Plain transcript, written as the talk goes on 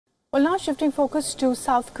Well, now shifting focus to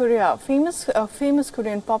South Korea. Famous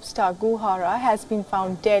Korean pop star Goo Hara has been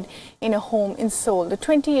found dead in a home in Seoul. The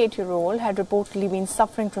 28-year-old had reportedly been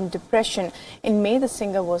suffering from depression. In May, the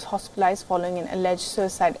singer was hospitalized following an alleged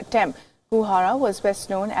suicide attempt. Goo Hara was best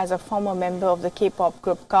known as a former member of the K-pop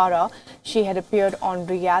group Kara. She had appeared on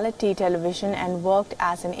reality television and worked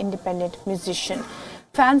as an independent musician.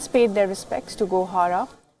 Fans paid their respects to Goo Hara.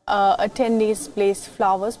 Attendees placed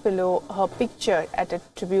flowers below her picture at a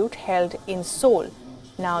tribute held in Seoul.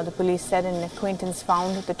 Now, the police said an acquaintance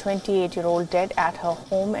found the 28-year-old dead at her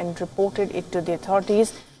home and reported it to the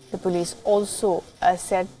authorities. The police also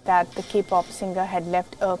said that the K-pop singer had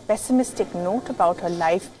left a pessimistic note about her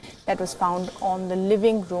life that was found on the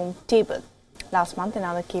living room table. Last month,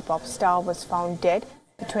 another K-pop star was found dead.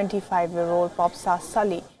 The 25-year-old pop star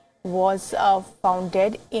Sully was found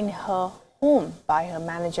dead in her home by her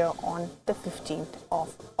manager on the 15th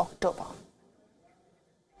of October.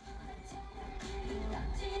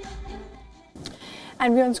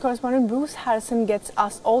 And WION's correspondent Bruce Harrison gets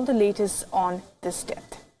us all the latest on this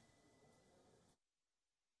death.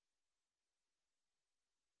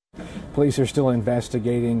 Police are still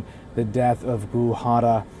investigating the death of Goo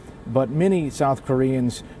Hara, but many South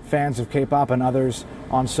Koreans, fans of K-pop and others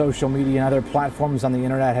on social media and other platforms on the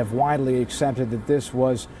internet have widely accepted that this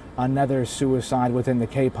was another suicide within the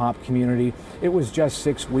K-pop community. It was just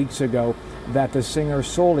 6 weeks ago that the singer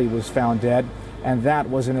Seoul was found dead, and that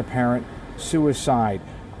was an apparent suicide.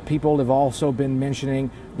 People have also been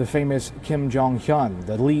mentioning the famous Kim Jong-hyun,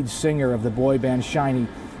 the lead singer of the boy band SHINee,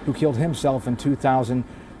 who killed himself in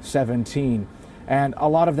 2017. And a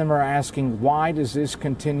lot of them are asking, why does this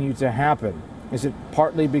continue to happen? Is it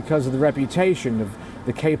partly because of the reputation of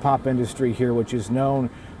the K-pop industry here, which is known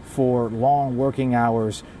for long working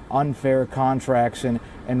hours, unfair contracts, and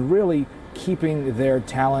really keeping their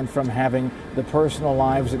talent from having the personal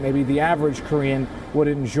lives that maybe the average Korean would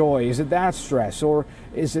enjoy? Is it that stress, or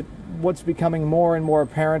is it what's becoming more and more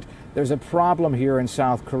apparent? There's a problem here in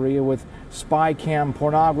South Korea with spy cam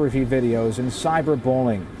pornography videos and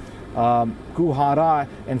cyberbullying. Goo Hara,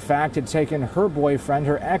 in fact, had taken her boyfriend,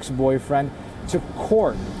 her ex-boyfriend, to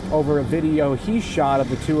court over a video he shot of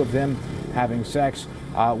the two of them having sex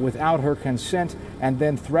without her consent, and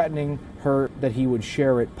then threatening her that he would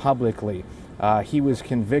share it publicly. He was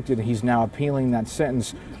convicted. He's now appealing that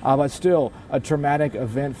sentence. But still, a traumatic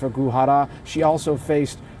event for Goo Hara. She also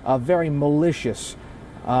faced a very malicious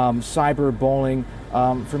cyberbullying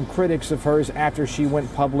from critics of hers after she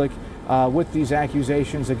went public with these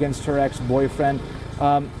accusations against her ex-boyfriend.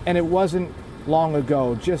 And it wasn't long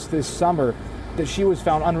ago, just this summer, that she was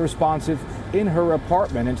found unresponsive in her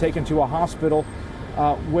apartment and taken to a hospital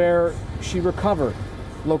where she recovered.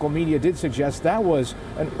 Local media did suggest that was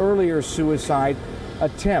an earlier suicide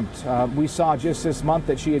attempt. We saw just this month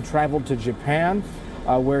that she had traveled to Japan,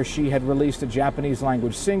 where she had released a Japanese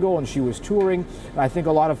language single and she was touring. And I think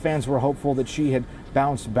a lot of fans were hopeful that she had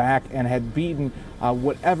bounced back and had beaten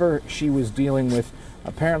whatever she was dealing with.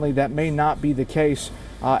 Apparently that may not be the case.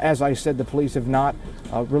 As I said, the police have not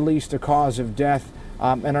released a cause of death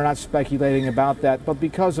and are not speculating about that. But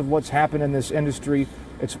because of what's happened in this industry,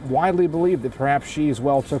 it's widely believed that perhaps she as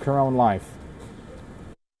well took her own life.